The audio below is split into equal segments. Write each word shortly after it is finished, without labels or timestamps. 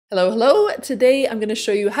Hello, hello! Today I'm going to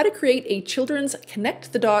show you how to create a children's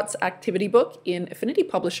Connect the Dots activity book in Affinity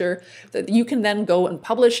Publisher that you can then go and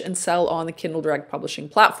publish and sell on the Kindle Direct Publishing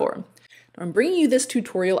platform. Now, I'm bringing you this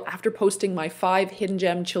tutorial after posting my 5 hidden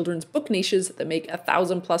gem children's book niches that make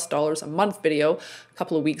 $1,000+ a month video a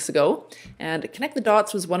couple of weeks ago. And Connect the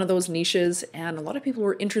Dots was one of those niches, and a lot of people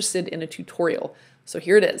were interested in a tutorial. So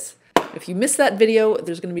here it is. If you missed that video,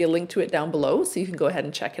 there's going to be a link to it down below, so you can go ahead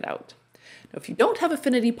and check it out. Now, if you don't have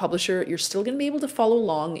Affinity Publisher, you're still going to be able to follow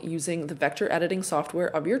along using the vector editing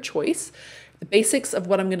software of your choice. The basics of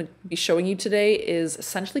what I'm going to be showing you today is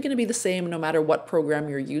essentially going to be the same no matter what program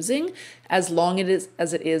you're using, as long as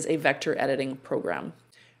it is a vector editing program.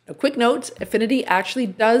 A quick note, Affinity actually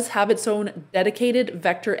does have its own dedicated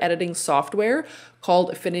vector editing software called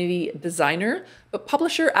Affinity Designer, but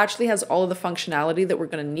Publisher actually has all of the functionality that we're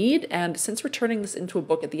going to need, and since we're turning this into a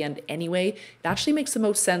book at the end anyway, it actually makes the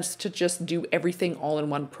most sense to just do everything all in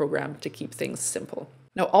one program to keep things simple.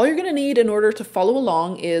 Now, all you're going to need in order to follow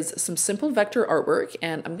along is some simple vector artwork,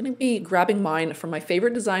 and I'm going to be grabbing mine from my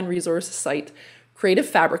favorite design resource site, Creative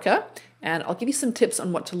Fabrica, and I'll give you some tips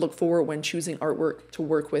on what to look for when choosing artwork to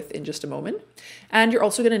work with in just a moment. And you're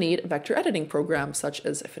also going to need vector editing programs such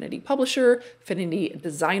as Affinity Publisher, Affinity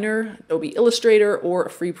Designer, Adobe Illustrator, or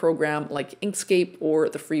a free program like Inkscape or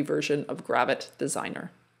the free version of Gravit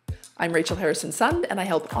Designer. I'm Rachel Harrison Sund, and I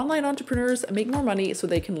help online entrepreneurs make more money so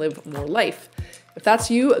they can live more life. If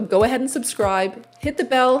that's you, go ahead and subscribe, hit the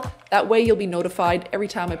bell, that way you'll be notified every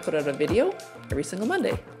time I put out a video every single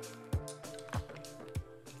Monday.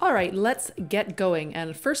 All right, let's get going.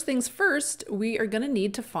 And first things first, we are going to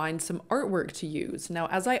need to find some artwork to use. Now,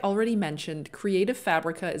 as I already mentioned, Creative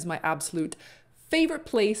Fabrica is my absolute favorite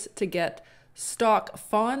place to get stock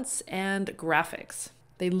fonts and graphics.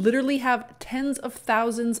 They literally have tens of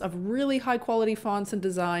thousands of really high quality fonts and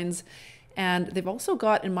designs, and they've also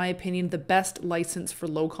got, in my opinion, the best license for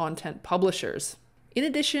low content publishers. In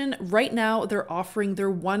addition, right now they're offering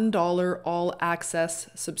their $1 all access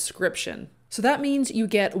subscription. So that means you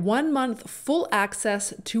get 1 month full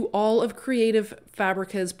access to all of Creative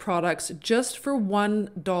Fabrica's products just for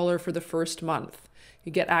 $1 for the first month.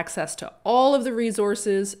 You get access to all of the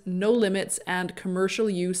resources, no limits, and commercial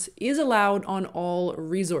use is allowed on all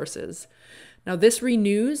resources. Now this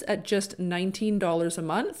renews at just $19 a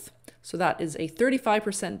month. So that is a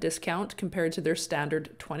 35% discount compared to their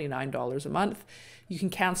standard $29 a month. You can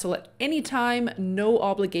cancel at any time, no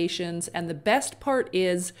obligations, and the best part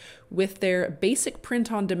is with their basic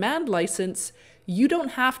print-on-demand license, you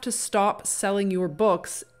don't have to stop selling your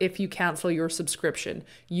books if you cancel your subscription.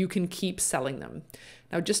 You can keep selling them.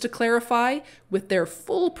 Now, just to clarify, with their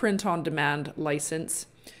full print-on-demand license,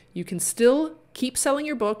 you can still keep selling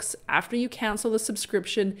your books after you cancel the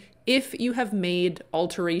subscription if you have made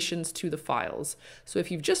alterations to the files. So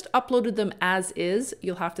if you've just uploaded them as is,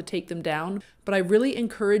 you'll have to take them down. But I really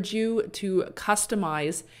encourage you to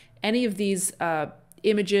customize any of these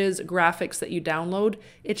images, graphics that you download.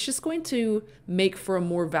 It's just going to make for a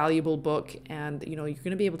more valuable book, and you're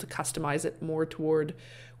going to be able to customize it more toward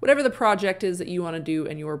whatever the project is that you want to do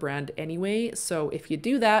in your brand anyway. So if you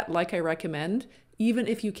do that, like I recommend, even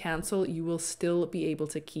if you cancel, you will still be able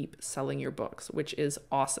to keep selling your books, which is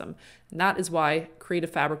awesome. And that is why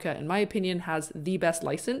Creative Fabrica, in my opinion, has the best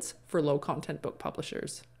license for low content book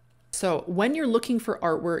publishers. So when you're looking for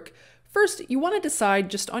artwork, first you want to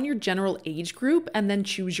decide just on your general age group and then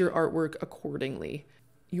choose your artwork accordingly.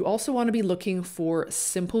 You also want to be looking for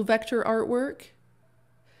simple vector artwork.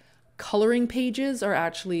 Coloring pages are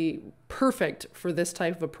actually perfect for this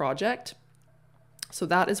type of a project. So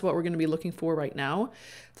that is what we're going to be looking for right now.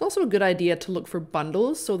 It's also a good idea to look for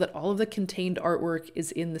bundles so that all of the contained artwork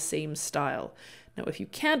is in the same style. Now, if you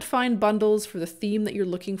can't find bundles for the theme that you're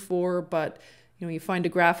looking for, but you find a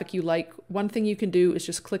graphic you like, one thing you can do is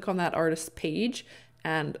just click on that artist's page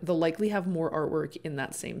and they'll likely have more artwork in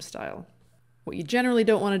that same style. What you generally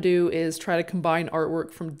don't want to do is try to combine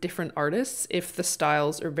artwork from different artists if the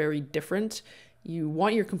styles are very different. You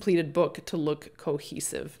want your completed book to look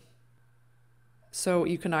cohesive. So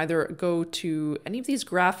you can either go to any of these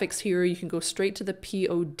graphics here, you can go straight to the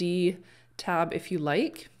POD tab if you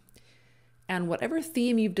like. And whatever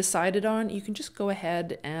theme you've decided on, you can just go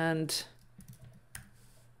ahead and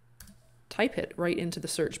type it right into the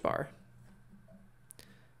search bar.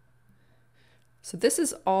 So this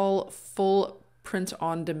is all full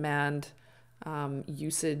print-on-demand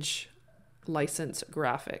usage license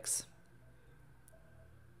graphics.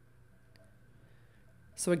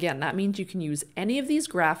 So again, that means you can use any of these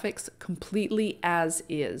graphics completely as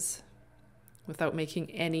is without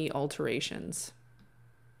making any alterations.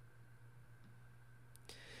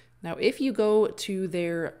 Now, if you go to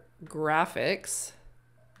their graphics,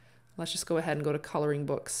 let's just go ahead and go to coloring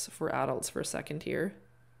books for adults for a second here.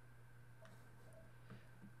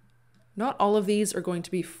 Not all of these are going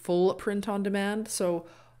to be full print on demand. So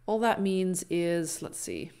all that means is, let's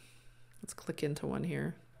see, let's click into one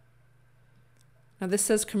here. Now this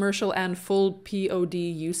says commercial and full POD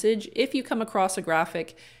usage. If you come across a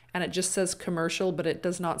graphic and it just says commercial, but it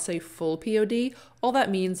does not say full POD, all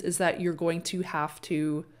that means is that you're going to have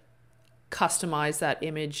to customize that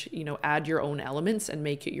image, you know, add your own elements and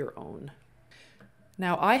make it your own.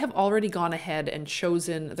 Now I have already gone ahead and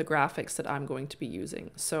chosen the graphics that I'm going to be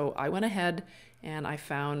using. So I went ahead and I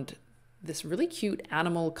found this really cute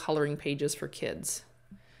animal coloring pages for kids.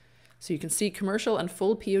 So you can see commercial and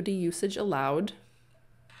full POD usage allowed.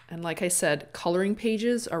 And like I said, coloring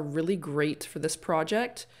pages are really great for this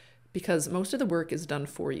project because most of the work is done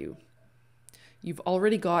for you. You've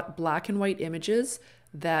already got black and white images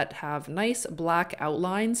that have nice black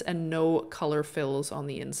outlines and no color fills on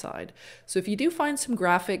the inside. So if you do find some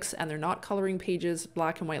graphics and they're not coloring pages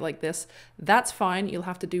black and white like this, that's fine. You'll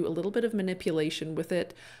have to do a little bit of manipulation with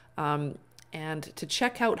it. And to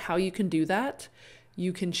check out how you can do that,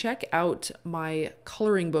 you can check out my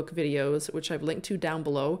coloring book videos, which I've linked to down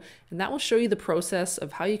below, and that will show you the process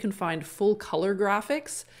of how you can find full color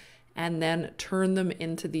graphics and then turn them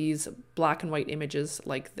into these black and white images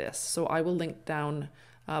like this. So I will link down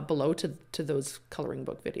below to those coloring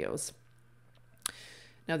book videos.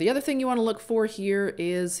 Now, the other thing you want to look for here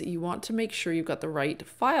is you want to make sure you've got the right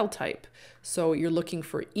file type. So you're looking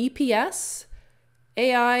for EPS,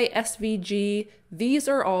 AI, SVG. These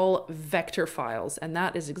are all vector files, and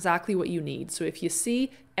that is exactly what you need. So if you see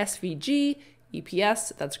SVG,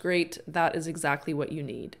 EPS, that's great. That is exactly what you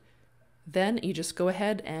need. Then you just go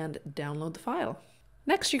ahead and download the file.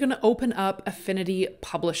 Next, you're going to open up Affinity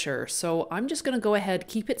Publisher. So I'm just going to go ahead,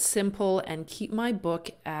 keep it simple, and keep my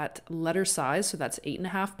book at letter size. So that's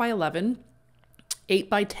 8.5 by 11. 8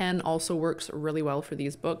 by 10 also works really well for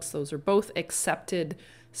these books. Those are both accepted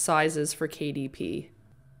sizes for KDP.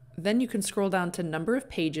 Then you can scroll down to number of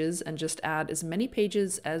pages and just add as many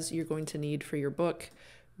pages as you're going to need for your book.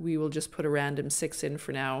 We will just put a random 6 in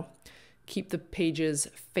for now. Keep the pages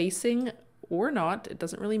facing or not, it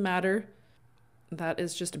doesn't really matter. That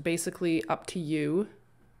is just basically up to you.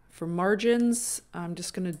 For margins, I'm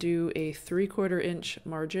just going to do a 3/4 inch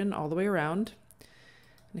margin all the way around.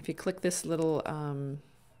 And if you click this little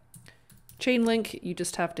chain link, you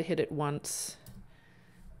just have to hit it once.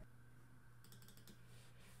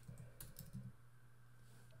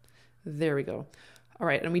 There we go. All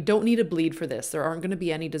right, and we don't need a bleed for this. There aren't going to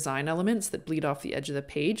be any design elements that bleed off the edge of the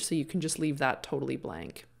page, so you can just leave that totally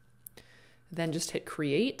blank. Then just hit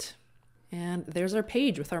create, and there's our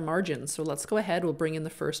page with our margins. So let's go ahead, we'll bring in the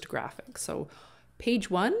first graphic. So page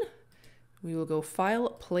 1, we will go File,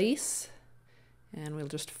 Place, and we'll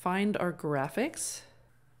just find our graphics.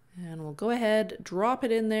 And we'll go ahead, drop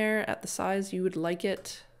it in there at the size you would like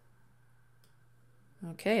it.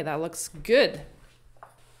 Okay, that looks good.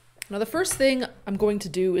 Now the first thing I'm going to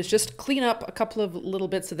do is just clean up a couple of little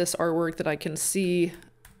bits of this artwork that I can see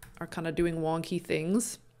are kind of doing wonky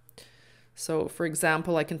things. So for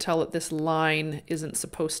example, I can tell that this line isn't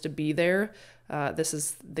supposed to be there. This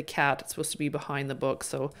is the cat, it's supposed to be behind the book.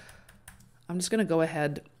 So I'm just gonna go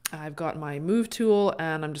ahead, I've got my move tool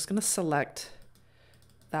and I'm just gonna select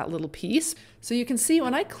that little piece. So you can see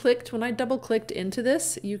when I double clicked into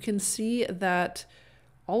this, you can see that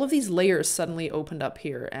all of these layers suddenly opened up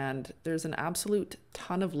here and there's an absolute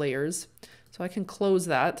ton of layers. So I can close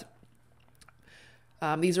that.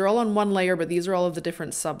 These are all on one layer, but these are all of the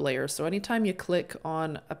different sub layers. So anytime you click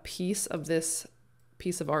on a piece of this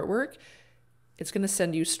piece of artwork, it's going to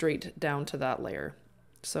send you straight down to that layer.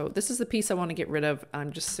 So this is the piece I want to get rid of.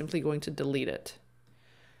 I'm just simply going to delete it.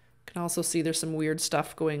 You can also see there's some weird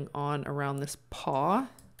stuff going on around this paw.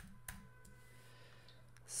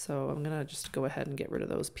 So I'm going to just go ahead and get rid of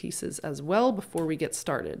those pieces as well before we get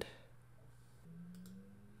started.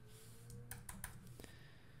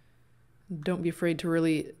 Don't be afraid to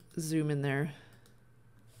really zoom in there.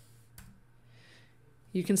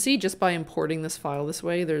 You can see just by importing this file this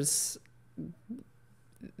way, there's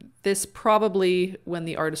this probably when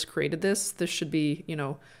the artist created this should be, you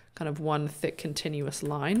know, kind of one thick continuous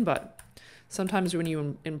line, but sometimes when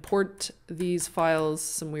you import these files,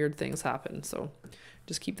 some weird things happen. So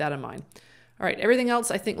just keep that in mind. All right, everything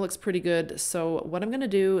else I think looks pretty good. So what I'm going to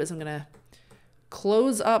do is I'm going to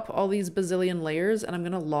close up all these bazillion layers and I'm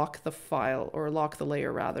going to lock the file, or lock the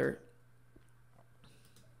layer rather.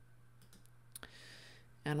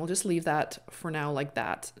 And we'll just leave that for now like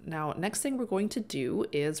that. Now, next thing we're going to do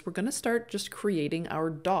is we're going to start just creating our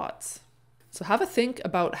dots. So have a think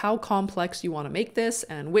about how complex you want to make this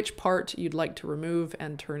and which part you'd like to remove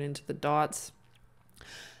and turn into the dots.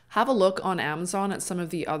 Have a look on Amazon at some of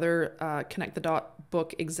the other Connect the Dot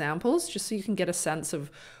book examples, just so you can get a sense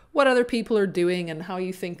of what other people are doing and how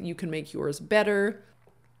you think you can make yours better.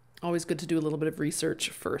 Always good to do a little bit of research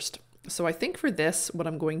first. So I think for this, what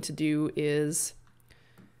I'm going to do is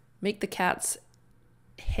make the cat's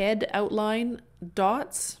head outline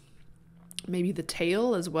dots, maybe the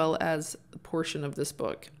tail as well as a portion of this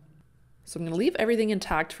book. So I'm going to leave everything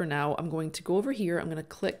intact for now. I'm going to go over here. I'm going to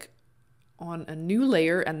click on a new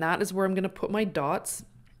layer, and that is where I'm going to put my dots.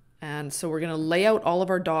 And so we're going to lay out all of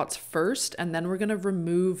our dots first, and then we're going to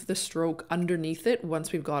remove the stroke underneath it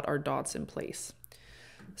once we've got our dots in place.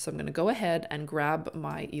 So I'm going to go ahead and grab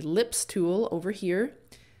my ellipse tool over here,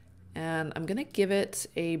 and I'm going to give it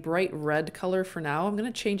a bright red color for now. I'm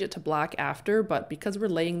going to change it to black after, but because we're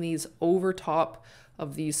laying these over top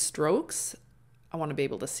of these strokes, I want to be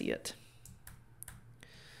able to see it.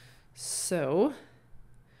 So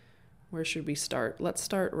where should we start? Let's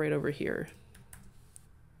start right over here.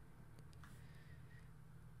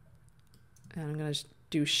 And I'm going to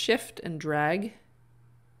do shift and drag.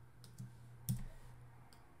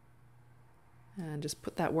 And just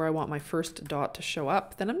put that where I want my first dot to show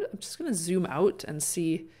up. Then I'm just going to zoom out and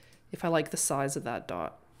see if I like the size of that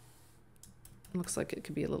dot. It looks like it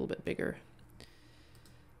could be a little bit bigger.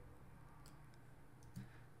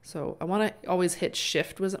 So I want to always hit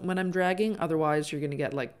shift when I'm dragging, otherwise you're going to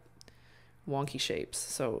get like wonky shapes.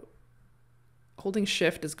 So holding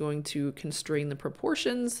shift is going to constrain the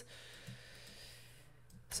proportions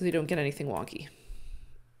so you don't get anything wonky.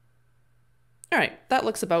 All right, that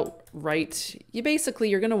looks about right. You're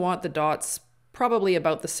going to want the dots probably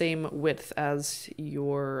about the same width as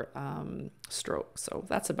your stroke. So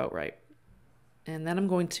that's about right. And then I'm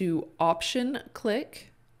going to Option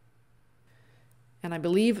click. And I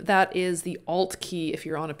believe that is the Alt key if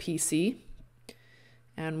you're on a PC.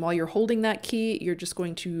 And while you're holding that key, you're just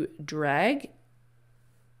going to drag.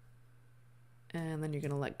 And then you're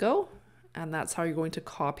going to let go. And that's how you're going to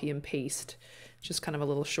copy and paste. Just kind of a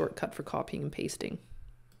little shortcut for copying and pasting.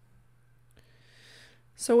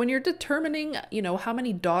 So when you're determining, how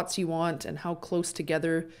many dots you want and how close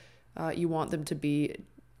together you want them to be,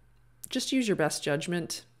 just use your best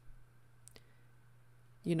judgment.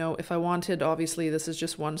 If I wanted, obviously this is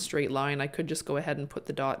just one straight line, I could just go ahead and put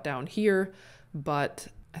the dot down here, but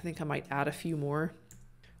I think I might add a few more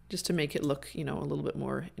just to make it look, a little bit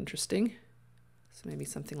more interesting. So maybe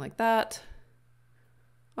something like that.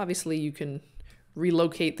 Obviously you can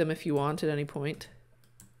relocate them if you want at any point.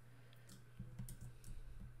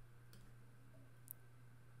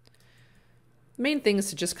 The main thing is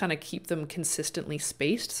to just kind of keep them consistently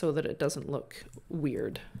spaced so that it doesn't look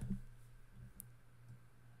weird.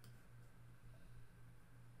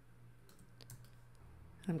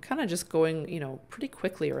 I'm kind of just going, pretty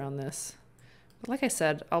quickly around this. But like I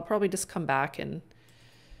said, I'll probably just come back and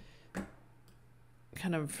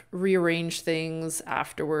kind of rearrange things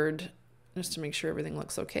afterward just to make sure everything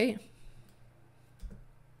looks okay.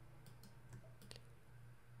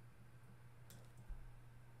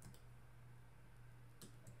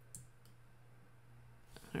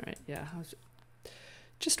 All right, yeah, I was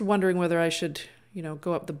just wondering whether I should,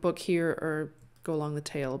 go up the book here or go along the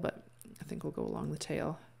tail, but I think we'll go along the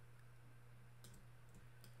tail.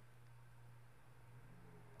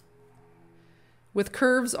 With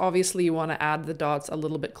curves, obviously you want to add the dots a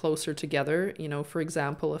little bit closer together. For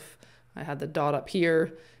example, if I had the dot up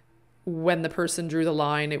here, when the person drew the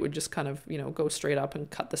line, it would just kind of, go straight up and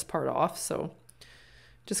cut this part off. So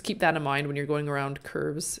just keep that in mind when you're going around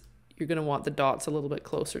curves. You're going to want the dots a little bit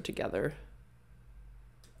closer together.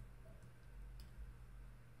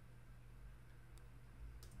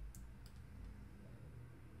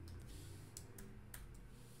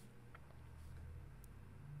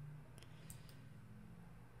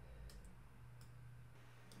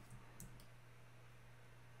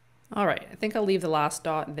 All right, I think I'll leave the last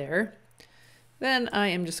dot there. Then I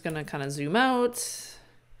am just gonna kind of zoom out,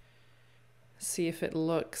 see if it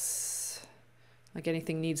looks like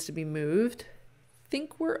anything needs to be moved. I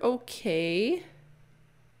think we're okay.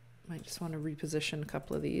 Might just want to reposition a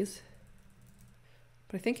couple of these.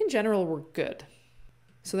 But I think in general we're good.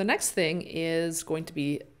 So the next thing is going to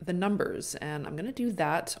be the numbers, and I'm gonna do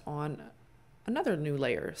that on another new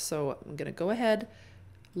layer. So I'm gonna go ahead,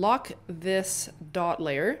 lock this dot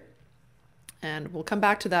layer, and we'll come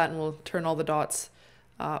back to that and we'll turn all the dots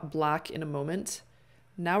black in a moment.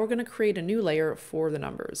 Now we're going to create a new layer for the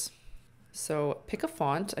numbers. So pick a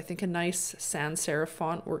font. I think a nice sans serif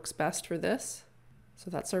font works best for this. So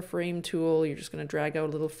that's our frame tool. You're just going to drag out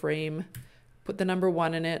a little frame, put the number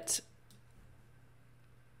 1 in it,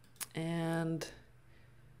 and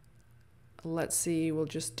let's see, we'll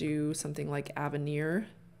just do something like Avenir.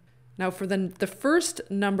 Now for the first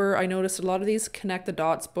number, I noticed a lot of these connect the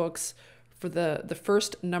dots books, for the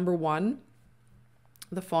first number 1,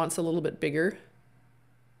 the font's a little bit bigger.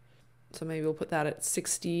 So maybe we'll put that at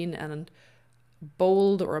 16, and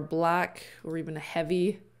bold or a black or even a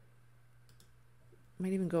heavy.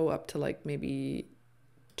 Might even go up to like maybe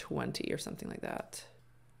 20 or something like that.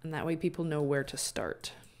 And that way people know where to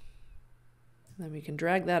start. And then we can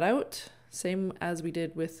drag that out, same as we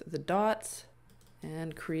did with the dots,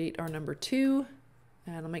 and create our number 2.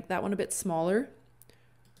 And I'll make that one a bit smaller.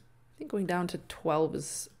 I think going down to 12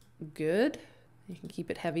 is good. You can keep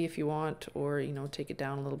it heavy if you want, or, you know, take it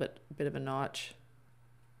down a bit of a notch.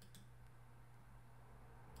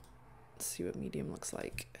 Let's see what medium looks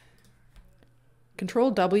like.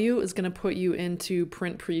 Control W is going to put you into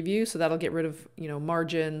print preview, so that'll get rid of, you know,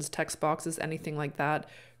 margins, text boxes, anything like that.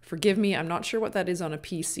 Forgive me, I'm not sure what that is on a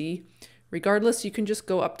PC. Regardless, you can just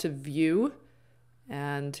go up to view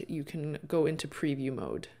and you can go into preview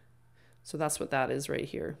mode. So that's what that is right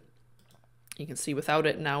here. You can see without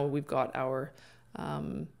it, now we've got our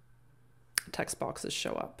text boxes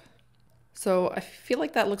show up. So I feel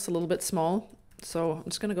like that looks a little bit small. So I'm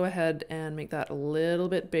just going to go ahead and make that a little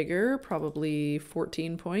bit bigger, probably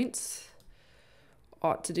 14 points.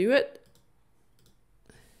 Ought to do it.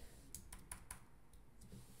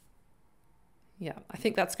 Yeah, I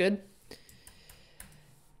think that's good.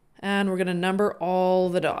 And we're going to number all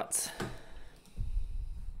the dots.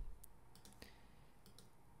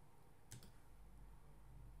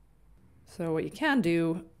 So what you can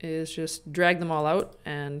do is just drag them all out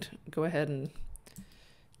and go ahead and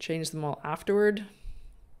change them all afterward.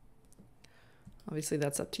 Obviously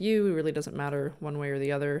that's up to you. It really doesn't matter one way or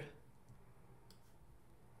the other.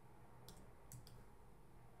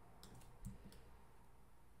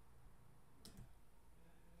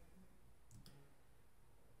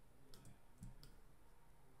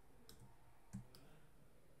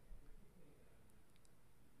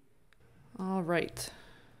 All right.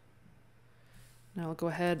 Now I'll go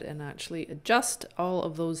ahead and actually adjust all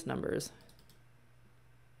of those numbers.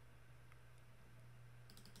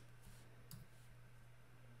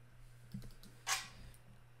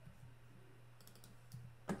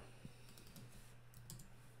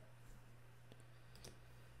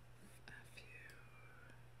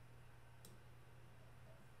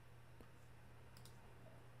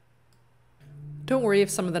 Don't worry if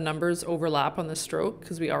some of the numbers overlap on the stroke,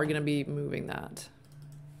 because we are going to be moving that.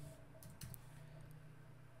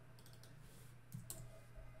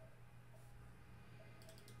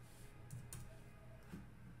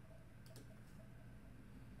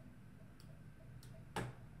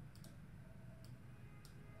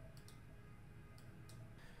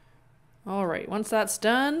 All right, once that's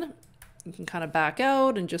done, you can kind of back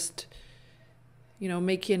out and just, you know,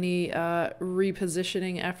 make any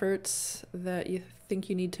repositioning efforts that you think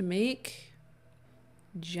you need to make.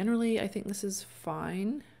 Generally, I think this is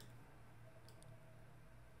fine.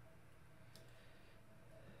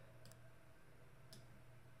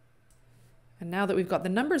 And now that we've got the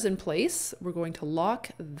numbers in place, we're going to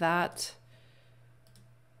lock that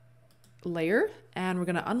layer and we're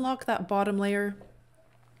going to unlock that bottom layer.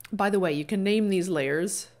 By the way, you can name these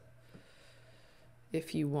layers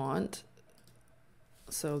if you want.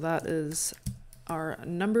 So that is our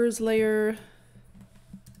numbers layer.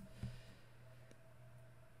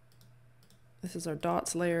 This is our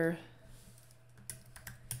dots layer.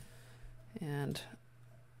 And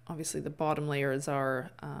obviously the bottom layer is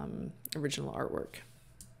our original artwork.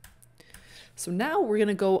 So now we're going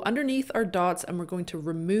to go underneath our dots and we're going to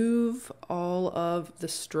remove all of the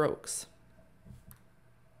strokes.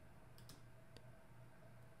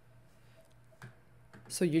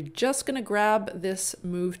 So you're just going to grab this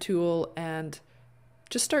move tool and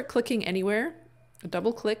just start clicking anywhere.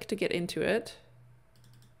 Double click to get into it.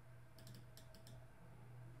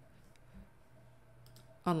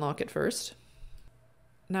 Unlock it first.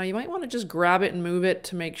 Now you might want to just grab it and move it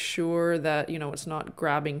to make sure that, you know, it's not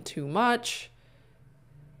grabbing too much.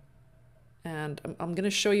 And I'm going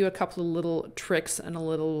to show you a couple of little tricks in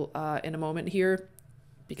a moment here,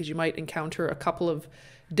 because you might encounter a couple of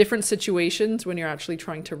different situations when you're actually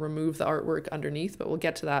trying to remove the artwork underneath, but we'll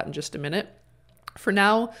get to that in just a minute. For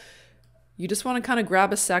now, you just want to kind of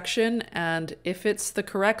grab a section, and if it's the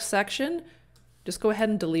correct section, just go ahead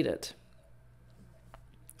and delete it.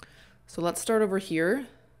 So let's start over here.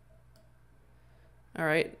 All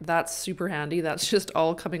right, that's super handy. That's just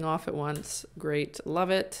all coming off at once. Great, love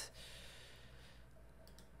it.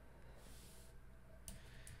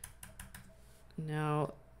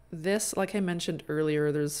 Now, this, like I mentioned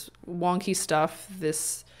earlier, there's wonky stuff.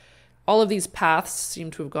 All of these paths seem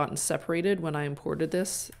to have gotten separated when I imported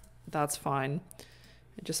this. That's fine.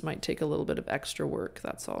 It just might take a little bit of extra work,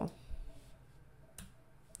 that's all.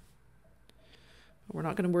 We're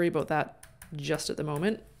not going to worry about that just at the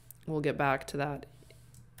moment. We'll get back to that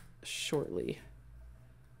shortly.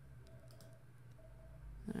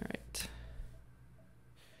 All right.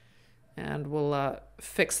 And we'll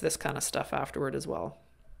fix this kind of stuff afterward as well.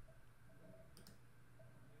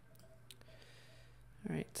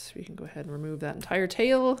 All right, so we can go ahead and remove that entire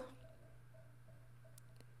tail.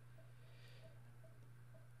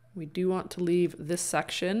 We do want to leave this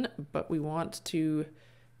section, but we want to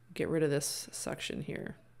get rid of this section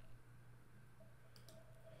here.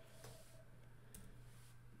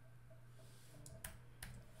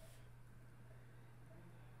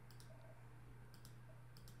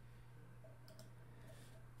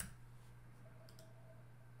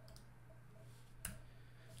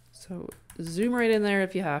 So zoom right in there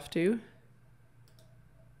if you have to.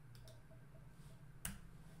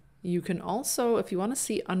 You can also, if you want to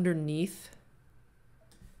see underneath,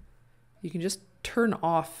 you can just turn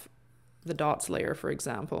off the dots layer, for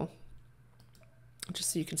example,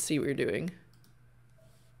 just so you can see what you're doing.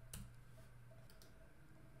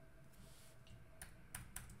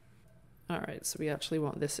 All right, so we actually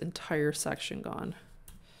want this entire section gone.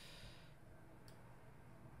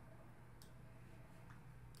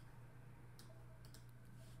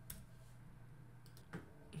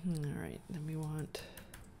 All right, then we want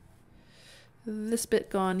this bit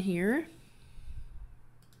gone here.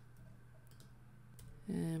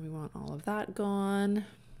 And we want all of that gone.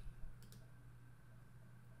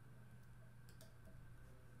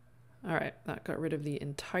 All right, that got rid of the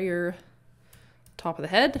entire top of the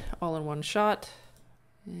head all in one shot.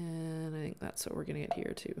 And I think that's what we're gonna get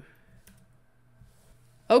here too.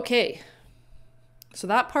 Okay, so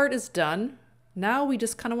that part is done. Now we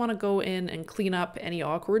just kind of want to go in and clean up any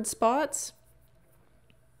awkward spots.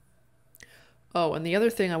 Oh, and the other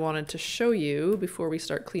thing I wanted to show you before we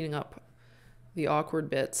start cleaning up the awkward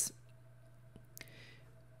bits,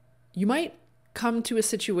 you might come to a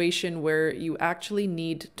situation where you actually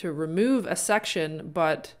need to remove a section,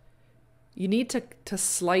 but you need to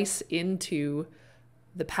slice into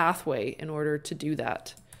the pathway in order to do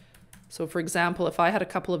that. So for example, if I had a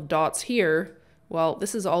couple of dots here, well,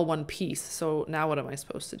 this is all one piece. So now what am I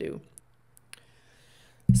supposed to do?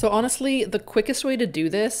 So honestly, the quickest way to do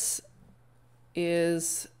this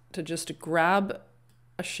is to just grab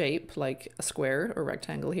a shape like a square or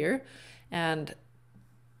rectangle here and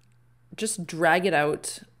just drag it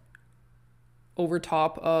out over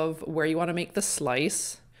top of where you want to make the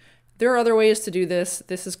slice. There are other ways to do this.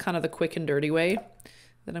 This is kind of the quick and dirty way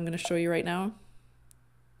that I'm going to show you right now.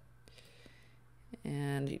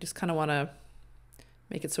 And you just kind of want to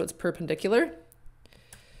make it so it's perpendicular.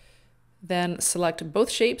 Then select both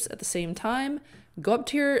shapes at the same time. Go up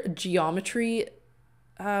to your geometry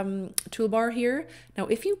toolbar here. Now,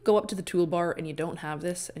 if you go up to the toolbar and you don't have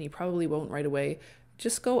this, and you probably won't right away,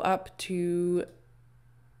 just go up to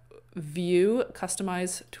View,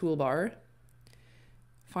 Customize Toolbar,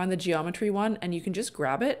 find the geometry one, and you can just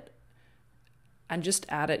grab it and just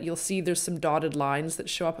add it. You'll see there's some dotted lines that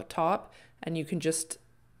show up at top, and you can just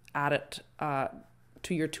add it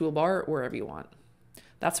to your toolbar wherever you want.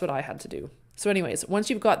 That's what I had to do. So anyways, once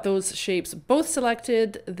you've got those shapes both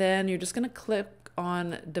selected, then you're just going to click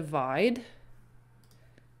on Divide.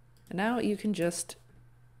 And now you can just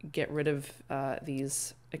get rid of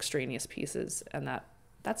these extraneous pieces, and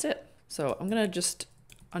that's it. So I'm going to just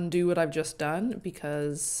undo what I've just done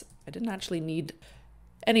because I didn't actually need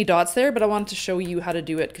any dots there, but I wanted to show you how to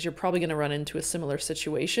do it because you're probably going to run into a similar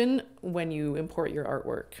situation when you import your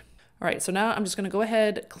artwork. All right, so now I'm just going to go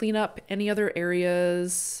ahead, clean up any other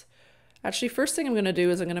areas. Actually, first thing I'm going to do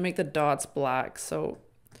is I'm going to make the dots black. So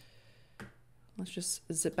let's just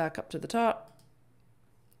zip back up to the top.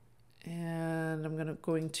 And I'm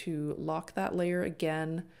going to lock that layer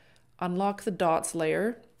again, unlock the dots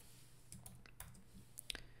layer.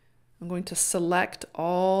 I'm going to select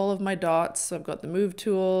all of my dots. So I've got the move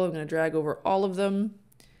tool. I'm going to drag over all of them.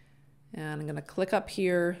 And I'm going to click up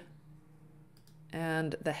here.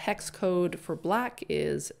 And the hex code for black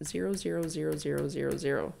is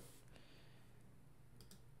 000000.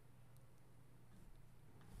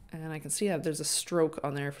 And I can see that there's a stroke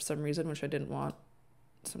on there for some reason, which I didn't want.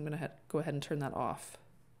 So I'm going to go ahead and turn that off.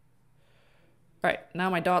 All right, now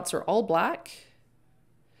my dots are all black.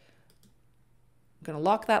 I'm going to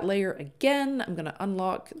lock that layer again. I'm going to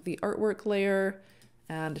unlock the artwork layer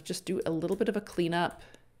and just do a little bit of a cleanup.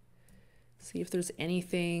 See if there's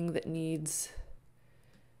anything that needs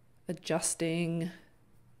adjusting.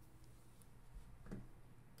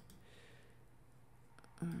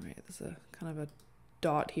 All right, there's a kind of a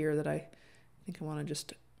dot here that I think I want to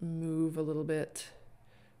just move a little bit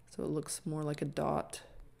so it looks more like a dot.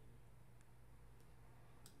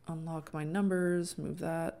 Unlock my numbers, move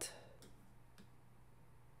that.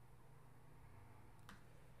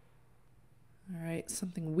 All right,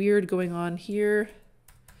 something weird going on here.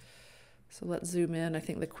 So let's zoom in. I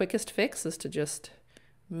think the quickest fix is to just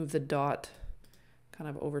move the dot kind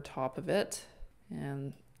of over top of it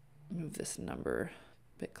and move this number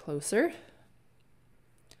a bit closer.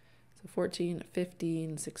 So 14,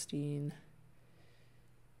 15, 16.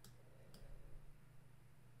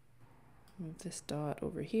 Move this dot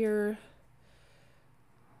over here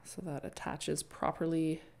so that attaches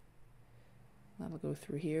properly. That'll go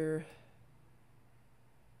through here.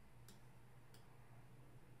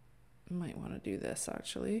 Might want to do this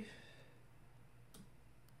actually.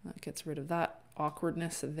 That gets rid of that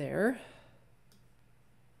awkwardness there.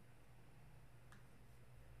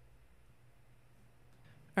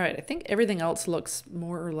 All right, I think everything else looks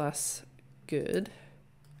more or less good.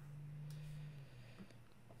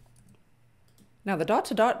 Now the dot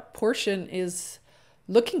to dot portion is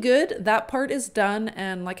looking good. That part is done.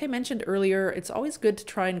 And like I mentioned earlier, it's always good to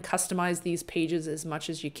try and customize these pages as much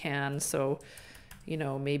as you can. So, you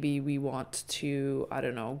know, maybe we want to, I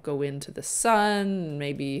don't know, go into the sun,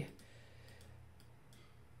 maybe,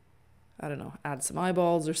 I don't know, add some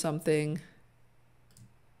eyeballs or something.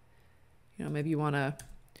 You know, maybe you want to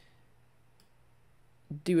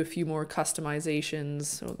do a few more customizations.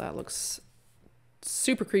 So that looks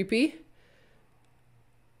super creepy.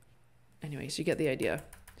 Anyways, you get the idea.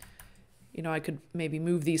 You know, I could maybe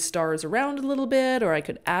move these stars around a little bit, or I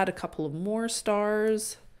could add a couple of more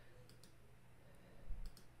stars.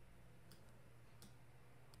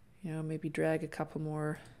 You know, maybe drag a couple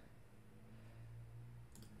more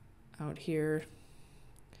out here.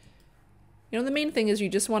 You know, the main thing is you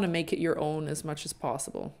just want to make it your own as much as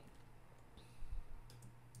possible.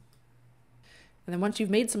 And then once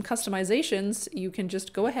you've made some customizations, you can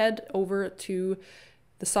just go ahead over to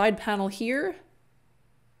the side panel here,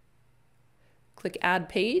 click Add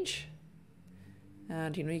Page,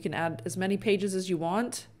 and you know, you can add as many pages as you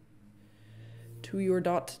want to your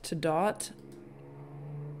dot to dot,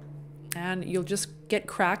 and you'll just get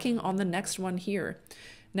cracking on the next one here.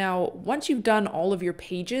 Now, once you've done all of your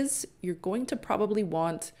pages, you're going to probably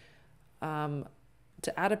want to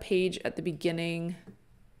add a page at the beginning.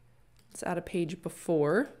 Let's add a page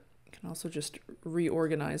before. You can also just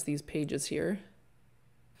reorganize these pages here.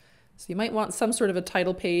 So you might want some sort of a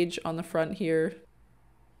title page on the front here.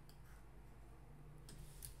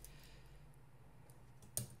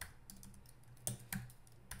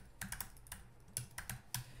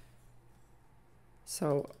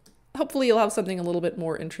 So hopefully you'll have something a little bit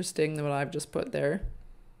more interesting than what I've just put there.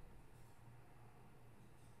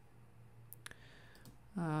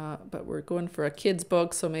 But we're going for a kid's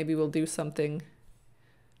book, so maybe we'll do something,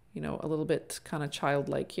 you know, a little bit kind of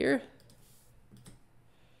childlike here.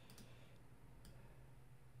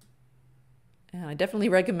 And I definitely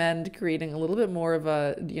recommend creating a little bit more of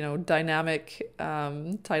a, you know, dynamic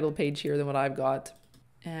title page here than what I've got.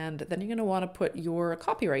 And then you're going to want to put your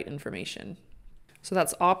copyright information. So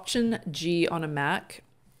that's Option G on a Mac.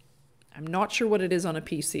 I'm not sure what it is on a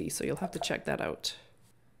PC, so you'll have to check that out.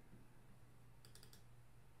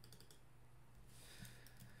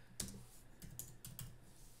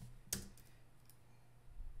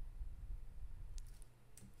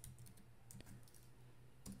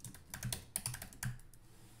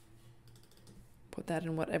 Put that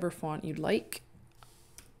in whatever font you'd like.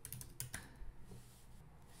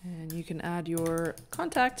 And you can add your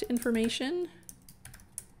contact information.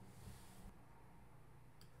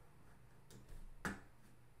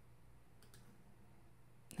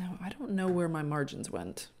 Now, I don't know where my margins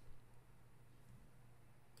went.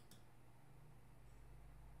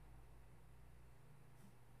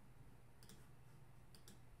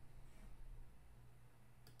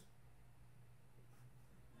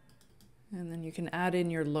 And then you can add in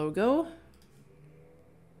your logo.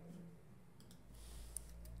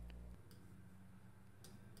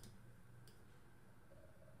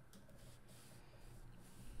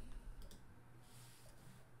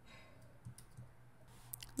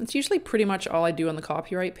 That's usually pretty much all I do on the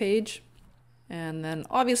copyright page. And then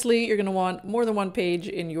obviously you're going to want more than one page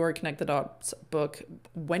in your Connect the Dots book.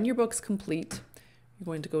 When your book's complete, you're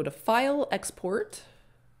going to go to File, Export.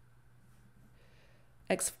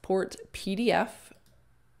 export PDF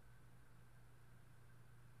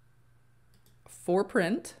for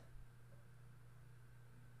print.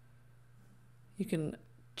 You can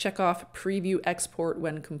check off preview export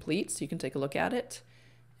when complete, so you can take a look at it.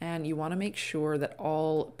 And you want to make sure that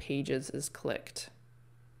all pages is clicked.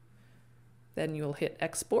 Then you'll hit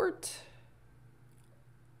export.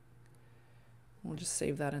 We'll just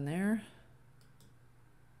save that in there.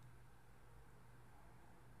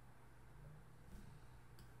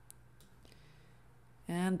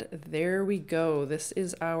 And there we go. This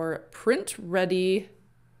is our print ready.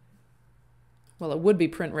 Well, it would be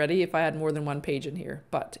print ready if I had more than one page in here,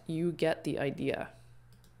 but you get the idea.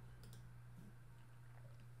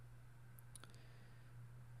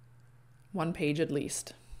 One page at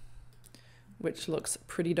least, which looks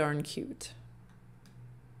pretty darn cute.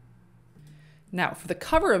 Now, for the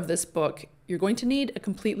cover of this book, you're going to need a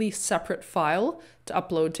completely separate file to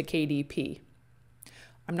upload to KDP.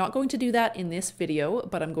 I'm not going to do that in this video,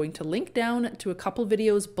 but I'm going to link down to a couple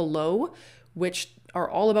videos below, which are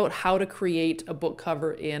all about how to create a book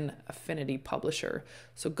cover in Affinity Publisher.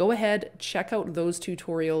 So go ahead, check out those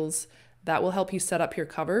tutorials. That will help you set up your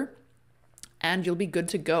cover, and you'll be good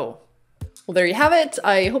to go. Well, there you have it.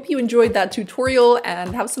 I hope you enjoyed that tutorial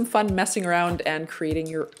and have some fun messing around and creating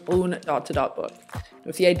your own dot-to-dot book.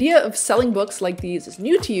 If the idea of selling books like these is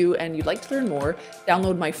new to you and you'd like to learn more,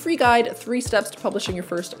 download my free guide, 3 Steps to Publishing Your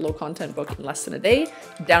First Low-Content Book in Less Than a Day,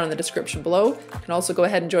 down in the description below. You can also go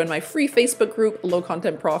ahead and join my free Facebook group, Low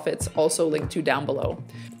Content Profits, also linked to down below.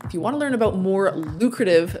 If you want to learn about more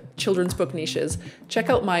lucrative children's book niches, check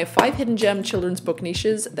out my 5 hidden gem children's book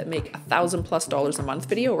niches that make $1,000+ a month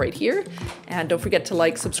video right here. And don't forget to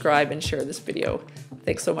like, subscribe, and share this video.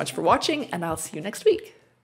 Thanks so much for watching, and I'll see you next week.